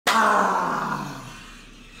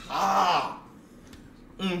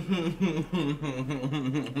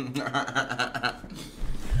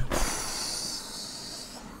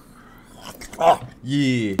Oh,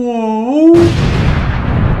 yeah. Whoa.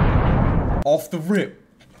 Off the rip.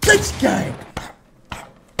 Let's gang.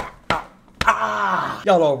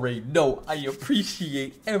 Y'all already know I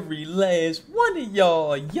appreciate every last one of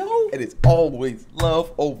y'all, yo. And it's always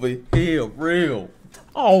love over here, real.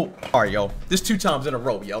 Oh, all right, yo. This 2 times in a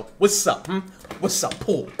row, yo. What's up, What's up?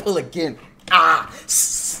 Pull again.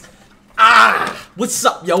 What's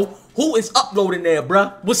up, yo? Who is uploading there,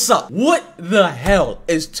 bruh? What's up? What the hell?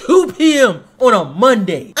 It's 2 p.m. on a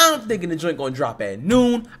Monday. I'm thinking the joint gonna drop at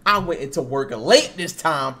noon. I went into work late this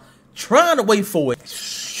time, trying to wait for it.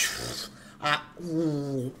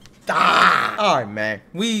 Alright, man.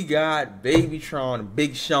 We got BabyTron,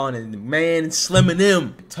 Big Sean, and the man Slim and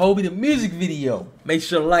them. Tobey the music video. Make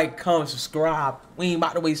sure to like, comment, subscribe. We ain't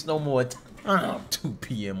about to waste no more time. 2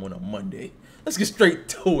 p.m. on a Monday. Let's get straight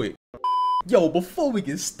to it. Yo, before we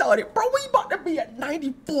get started, bro, we about to be at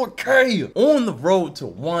 94K. On the road to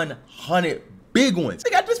 100 big ones.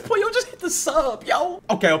 Like at this point, yo, just hit the sub, yo.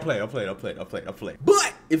 Okay, I'll play.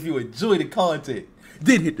 But if you enjoy the content,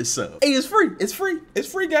 then hit the sub. Hey, it's free. It's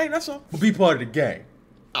free, gang. That's all. But be part of the gang.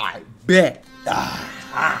 I bet.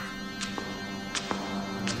 Yeah,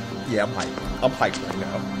 I'm hyped right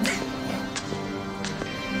now.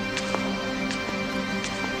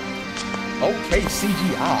 Okay,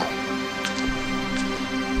 CGI.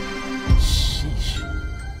 Sheesh.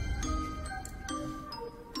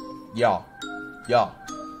 Y'all.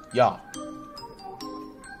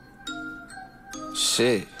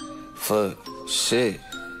 Shit. Fuck. Shit.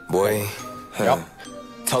 Boy. Yup.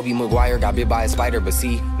 Tobey Maguire got bit by a spider, but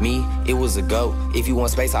see, me, it was a goat. If you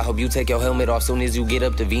want space, I hope you take your helmet off soon as you get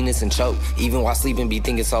up to Venus and choke. Even while sleeping, be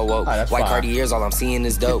thinking so woke. White Cartiers, all I'm seeing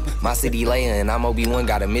is dope. My city Leia and I'm Obi-Wan,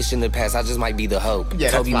 got a mission to pass, I just might be the hope. Yeah,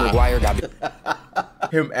 Tobey Maguire got bit.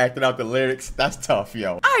 Him acting out the lyrics, that's tough,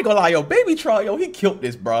 yo. I ain't gonna lie, yo, BabyTron, yo, he killed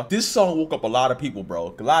this, bro. This song woke up a lot of people,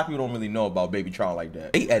 bro. A lot of people don't really know about BabyTron like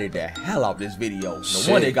that. They edited the hell out this video. No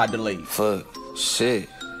wonder it got delayed. Fuck. Shit.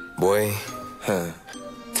 Boy.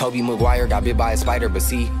 Tobey Maguire got bit by a spider, but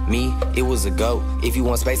see, me, it was a goat. If you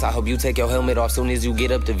want space, I hope you take your helmet off soon as you get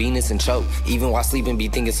up to Venus and choke. Even while sleeping, be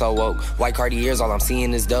thinking so woke. White Cartiers, all I'm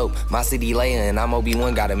seeing is dope. My city Leia and I'm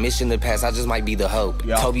Obi-Wan, got a mission to pass, I just might be the hope.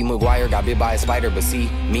 Yeah. Tobey Maguire got bit by a spider, but see,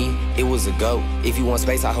 me, it was a goat. If you want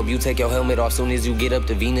space, I hope you take your helmet off soon as you get up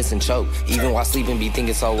to Venus and choke. Even while sleeping, be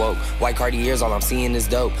thinking so woke. White Cartiers, all I'm seeing is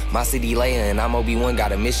dope. My city Leia and I'm Obi-Wan,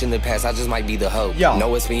 got a mission to pass, I just might be the hope. Yeah.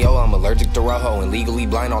 No Espanol, I'm allergic to rojo, and legally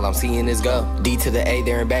blind, all I'm seeing is go. D to the A,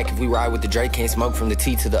 there and back. If we ride with the Drake, can't smoke from the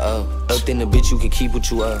T to the O. Up in the bitch, you can keep what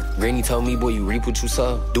you owe. Granny told me, boy, you reap what you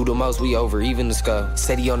sow. Do the most, we over, even the skull.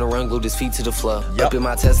 Said he on the run, glued his feet to the floor. Yep. Up in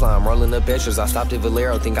my Tesla, I'm rolling up extras. I stopped at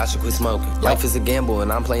Valero, think I should quit smoking. Yep. Life is a gamble,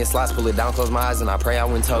 and I'm playing slots. Pull it down, close my eyes, and I pray I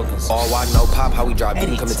win tokens. All walk, no pop, how we drop.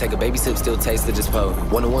 Didn't come and take a baby sip, still taste it, just pose.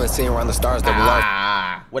 1-on-1, sitting around the stars, double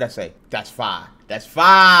R. What'd I say? That's fire. That's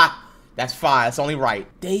fire. That's fire. That's only right.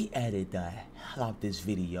 They added the hell out this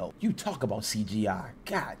video. You talk about CGI.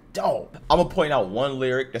 God dog. I'm gonna point out one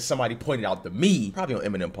lyric that somebody pointed out to me. Probably on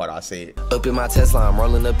Eminem part I said. Up in my Tesla, I'm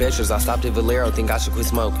rolling up extras. I stopped at Valero, think I should quit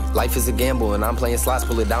smoking. Life is a gamble, and I'm playing slots.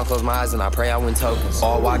 Pull it down, close my eyes, and I pray I win tokens.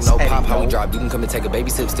 All walk, no pop, how we drop. You can come and take a baby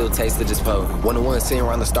sip, still taste it, just pose. 1-on-1, sitting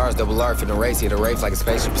around the stars, double R for the race. Hit a race like a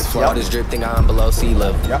spaceship is flow. All this drip, think I'm below sea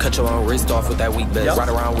level. Cut your own wrist off with that weak belt. Ride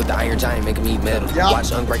around with the iron giant, making me metal.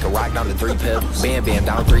 Watch Unk break a rock down to 3 pebbles. Bam,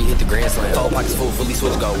 down 3, hit the grand slam. 4 pockets full, fully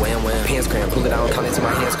switch, go wham, wham. Pants cramp, pull it out, count it to my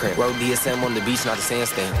hands cramp. Road DSM on the beach, not the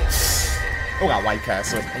sandstand. Oh, got White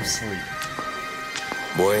Castle. I'm asleep.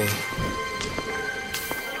 Boy.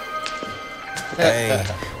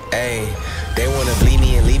 Hey, they wanna bleed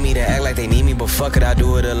me and leave me to act like they need me, but fuck it, I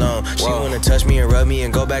do it alone. She wanna touch me and rub me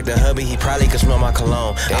and go back to hubby, he probably could smell my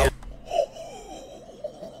cologne.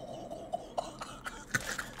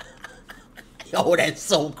 Yo, that's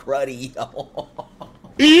so cruddy, yo.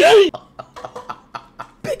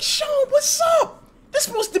 Big Sean, what's up? This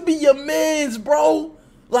supposed to be your mans, bro.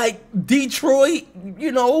 Like, Detroit,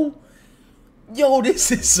 you know. Yo,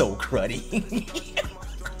 this is so cruddy.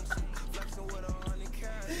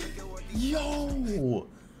 Yo.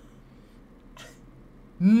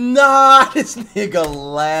 Nah, this nigga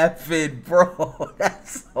laughing, bro.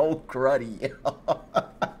 That's so cruddy, yo.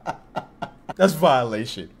 That's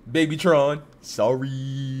violation. BabyTron,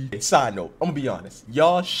 sorry. Side note, I'm gonna be honest.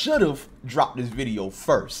 Y'all should have dropped this video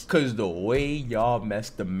first, cause the way y'all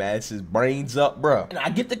messed the masses' brains up, bruh. And I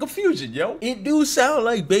get the confusion, yo. It do sound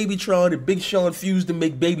like BabyTron and Big Sean fused to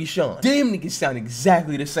make Baby Sean. Damn niggas sound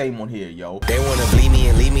exactly the same on here, yo. They wanna bleed me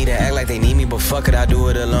and leave me to act like they need me, but fuck it, I do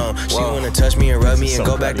it alone. She wanna touch me and rub me and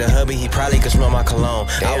go back to hubby, he probably could smell my cologne.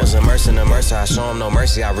 I was immersed in the mercy, I show him no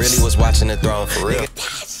mercy, I really was watching the throne. For real. That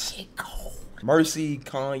shit cold. Mercy,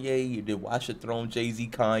 Kanye, you did Watch the Throne, Jay-Z,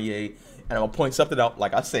 Kanye. And I'm gonna point something out,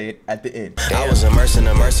 like I said, at the end. I was immersed in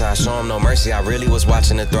the mercy, I show him no mercy, I really was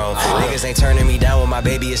watching the throne. Niggas ain't turning me down when my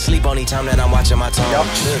baby is asleep only time that I'm watching my tone.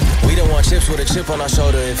 We don't want chips with a chip on our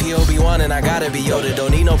shoulder. If he Obi-Wan and I gotta be Yoda,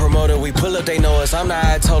 don't need no promoter. We pull up, they know us. I'm the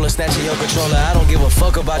Ayatollah, snatching your controller. I don't give a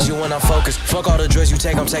fuck about you when I'm focused. Fuck all the drugs you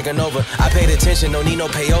take, I'm taking over. I paid attention, don't need no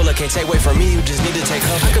payola. Can't take away from me, you just need to take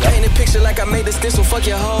cover. I can paint a picture like I made a stencil. Fuck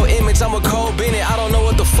your whole image, I'm a cold Bennett. I don't know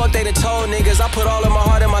what the fuck they done told niggas. I put all of my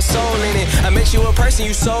heart and my soul in it. I met you a person,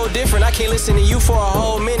 you so different. I can't listen to you for a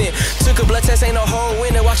whole minute. Took a blood test, ain't no whole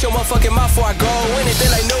winner. Watch your motherfucking mouth before I go win it. They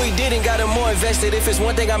like, no, he didn't, got him more invested. If it's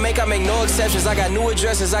one thing I make no exceptions. I got new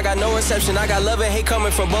addresses, I got no reception. I got love and hate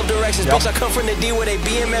coming from both directions. Bitch, I come from the D where they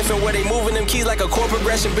BMF and where they moving them keys like a core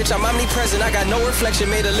progression. Bitch, I'm omnipresent, I got no reflection.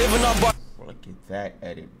 Made a living off bar. Look at that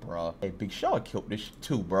edit, bruh. Hey, Big Sean killed this shit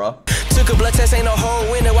too, bruh. Took a blood test, ain't no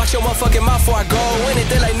whole winner. Watch your motherfucking mouth before I go win it.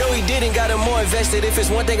 They like, no, he didn't, got him more invested. If it's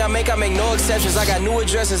one thing I make no exceptions. I got new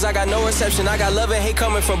addresses, I got no reception. I got love and hate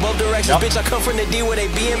coming from both directions. Bitch, I come from the D where they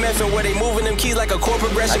BMF and where they moving them keys like a core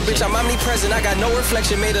progression. Bitch, I'm omnipresent, I got no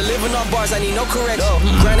reflection. Made a living off bars, I need no correction.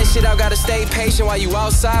 Grinding shit out, gotta stay patient. While you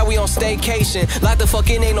outside, we on staycation. Lock the fuck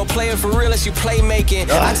in, ain't no player for real unless you play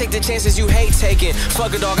making. I take the chances you hate taking.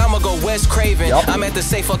 Fuck a dog, I'ma go West Craven. I'm at the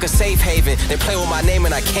safe, fuck a safe haven. They play with my name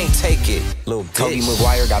and I can't take it. Little Tobey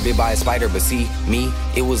Maguire got bit by a spider, but see, me,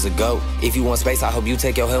 it was a goat. If you want space, I hope you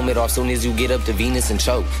take your helmet off soon as you get up to Venus and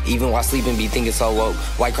choke. Even while sleeping, be thinking so woke.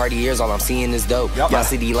 White Cartiers, all I'm seeing is dope. Y'all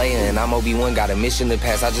see Leia and I'm Obi-Wan, got a mission to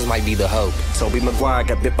pass, I just might be the hope. Tobey Maguire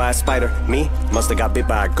got bit by a spider. Me, musta got bit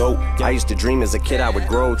by a goat. I used to dream as a kid I would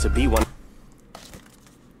grow to be one.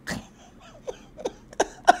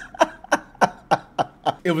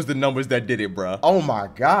 It was the numbers that did it, bruh. Oh my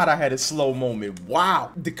God, I had a slow moment.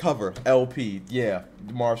 Wow. The cover, LP, yeah.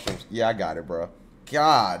 The Marshalls, yeah, I got it, bruh.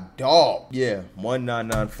 God, dog. Yeah,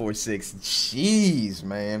 19946. Jeez,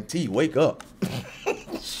 man. T, wake up.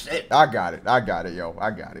 Shit. I got it, yo.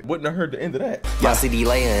 I got it. Wouldn't have heard the end of that. Y'all see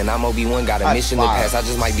Leia and I'm Obi-Wan, got a mission to pass, I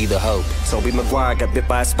just might be the hope. Tobey Maguire got bit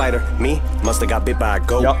by a spider. Me, musta got bit by a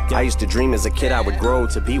goat. I used to dream as a kid I would grow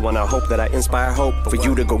to be one. I hope that I inspire hope for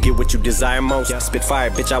you to go get what you desire most. Spit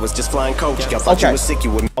fire, bitch, I was just flying coach. Y'all thought you was sick,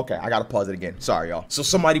 you would. Okay, I gotta pause it again. Sorry, y'all. So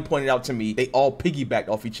somebody pointed out to me, they all piggybacked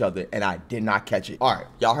off each other, and I did not catch it. All right,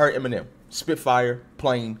 y'all heard Eminem. Spitfire,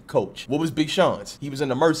 plane, coach. What was Big Sean's? He was in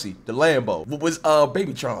the Mercy, the Lambo. What was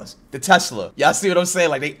BabyTron's? The Tesla. Y'all see what I'm saying?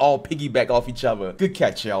 Like, they all piggyback off each other. Good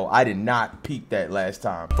catch, y'all. I did not peep that last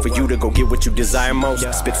time. For you to go get what you desire most.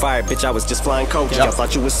 Spitfire, bitch, I was just flying coach. Y'all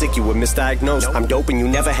thought you was sick, you were misdiagnosed. I'm dope and you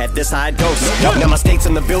never had this high dose. Now my state's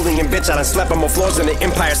in the building and bitch, I done slept on more floors than the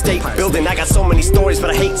Empire State Building. I got so many stories,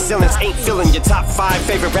 but I hate ceilings. Ain't feeling your top 5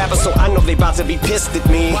 favorite rappers, so I know they about to be pissed at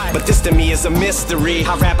me. But this to me is a mystery.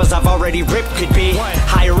 How rappers I've already ripped could be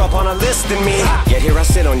higher up on a list than me. Yet here I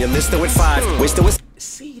sit on your list with 5. Wasted with.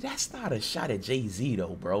 See, that's not a shot at Jay-Z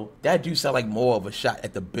though, bro. That do sound like more of a shot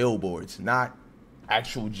at the billboards, not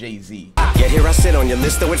actual Jay-Z. Yet here I sit on your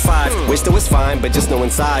list with 5. Wasted was fine, but just know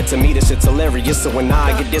inside to me this shit's hilarious. So when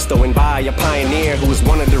I get disto and by a pioneer who is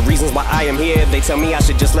one of the reasons why I am here, they tell me I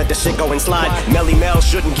should just let the shit go and slide. Melly Mel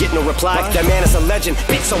shouldn't get no reply. That man is a legend,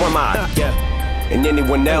 bitch, so am I. And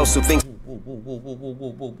anyone else who thinks. Whoa,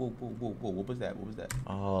 what was that? What was that?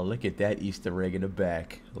 Oh, look at that Easter egg in the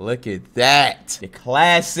back. Look at that. The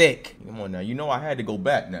classic. Come on now. You know I had to go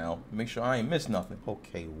back now. Make sure I ain't missed nothing.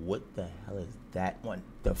 Okay, what the hell is that one?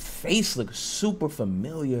 The face looks super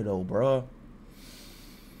familiar though, bruh.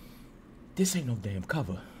 This ain't no damn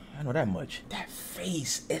cover. I know that much. That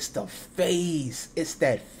face. It's the face. It's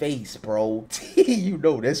that face, bro. You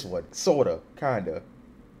know this one. Sorta. Kinda.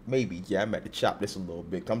 Maybe, yeah, I'm at to chop this a little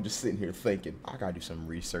bit. I'm just sitting here thinking, I gotta do some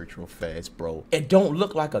research real fast, bro. It don't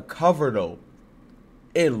look like a cover, though.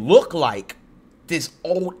 It look like this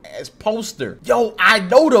old-ass poster. Yo, I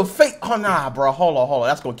know the face. Oh, nah, bro. Hold on.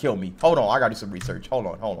 That's gonna kill me. Hold on. I gotta do some research. Hold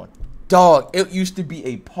on. Dog, it used to be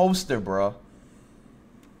a poster, bro.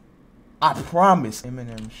 I promise.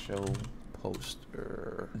 Eminem show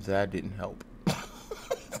poster. That didn't help.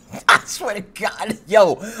 I swear to God,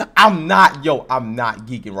 I'm not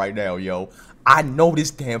geeking right now, yo. I know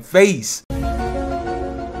this damn face.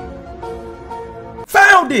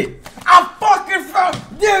 found it. I fucking found,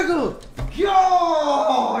 nigga.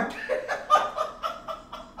 God.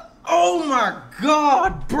 Oh my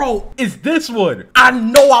God, bro. It's this one. I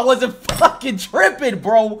know I wasn't fucking tripping,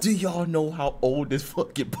 bro. Do y'all know how old this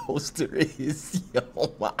fucking poster is? Yo,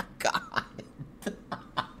 oh my God.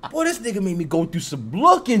 Boy, this nigga made me go through some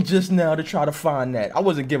looking just now to try to find that. I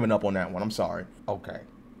wasn't giving up on that one. I'm sorry. Okay.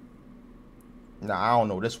 Nah, I don't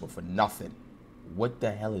know this one for nothing. What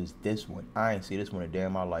the hell is this one? I ain't see this one a day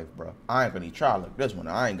in my life, bro. I ain't gonna even try to look this one.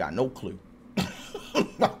 I ain't got no clue.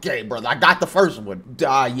 Okay, brother, I got the first one.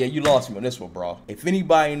 Yeah, you lost me on this one, bro. If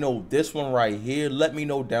anybody know this one right here, let me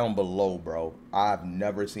know down below, bro. I've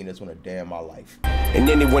never seen this one a day in my life. And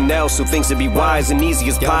anyone else who thinks it'd be wise and easy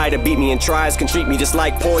as pie to beat me and tries can treat me just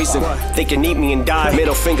like poison. They can eat me and die.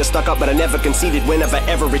 Middle finger stuck up, but I never conceded whenever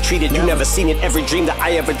ever retreated. You never seen it. Every dream that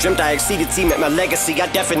I ever dreamt, I exceeded. Team at my legacy, I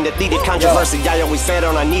definitely did. Controversy, I always fed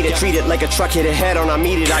on. I need it. Treat it like a truck hit a head on. I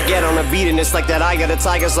meet it. I get on a beat, and it's like that. I got a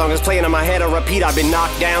tiger song is playing in my head on repeat. I've been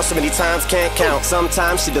knocked down so many times, can't count.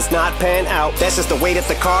 Sometimes she does not pan out. That's just the way that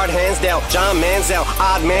the card hands dealt. John Manziel,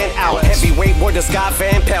 odd man out. Heavyweight boy, the Scott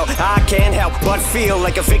Van Pelt. I can't help but feel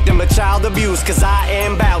like a victim of child abuse, cause I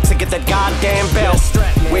am bout to get that goddamn belt.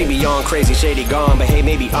 Way beyond crazy, shady gone, but hey,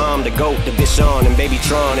 maybe I'm the GOAT, the BabyTron and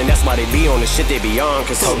BabyTron, and that's why they be on the shit they be on.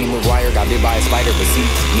 Cause Tobey Maguire got bit by a spider, but see,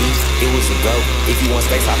 me, it was a go. If you want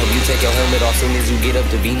space, I hope you take your helmet off soon as you get up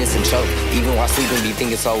to Venus and choke. Even while sleeping, be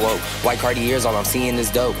thinking so woke. White Cartiers, all I'm seeing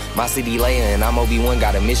is dope. My city Leia and I'm Obi-Wan,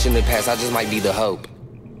 got a mission to pass, I just might be the hope.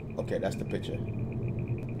 Okay, that's the picture.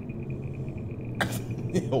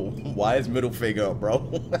 Yo, why is middle finger up, bro?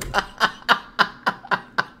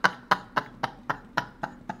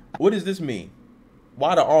 What does this mean?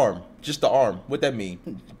 Why the arm? Just the arm. What that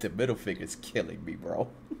mean? The middle finger's killing me, bro.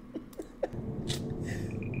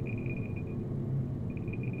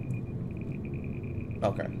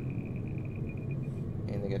 Okay.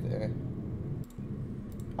 And they get there.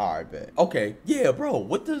 Alright, bet. Okay. Yeah, bro.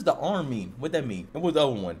 What does the arm mean? What that mean? And what's the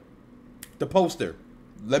other one? The poster.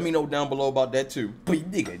 Let me know down below about that too.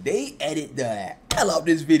 But nigga, they edit the hell out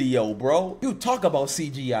this video, bro. You talk about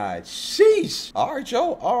CGI. Sheesh. Alright,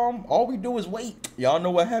 yo. All we do is wait. Y'all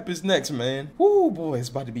know what happens next, man. Woo, boy, it's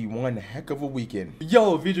about to be one heck of a weekend.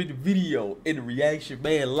 Yo, if you enjoyed the video and the reaction,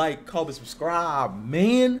 man, like, comment, subscribe,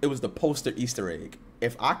 man. It was the poster Easter egg.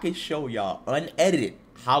 If I could show y'all unedited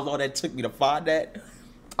how long that took me to find that,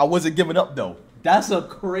 I wasn't giving up though. That's a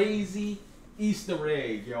crazy Easter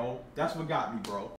egg, yo. That's what got me, bro.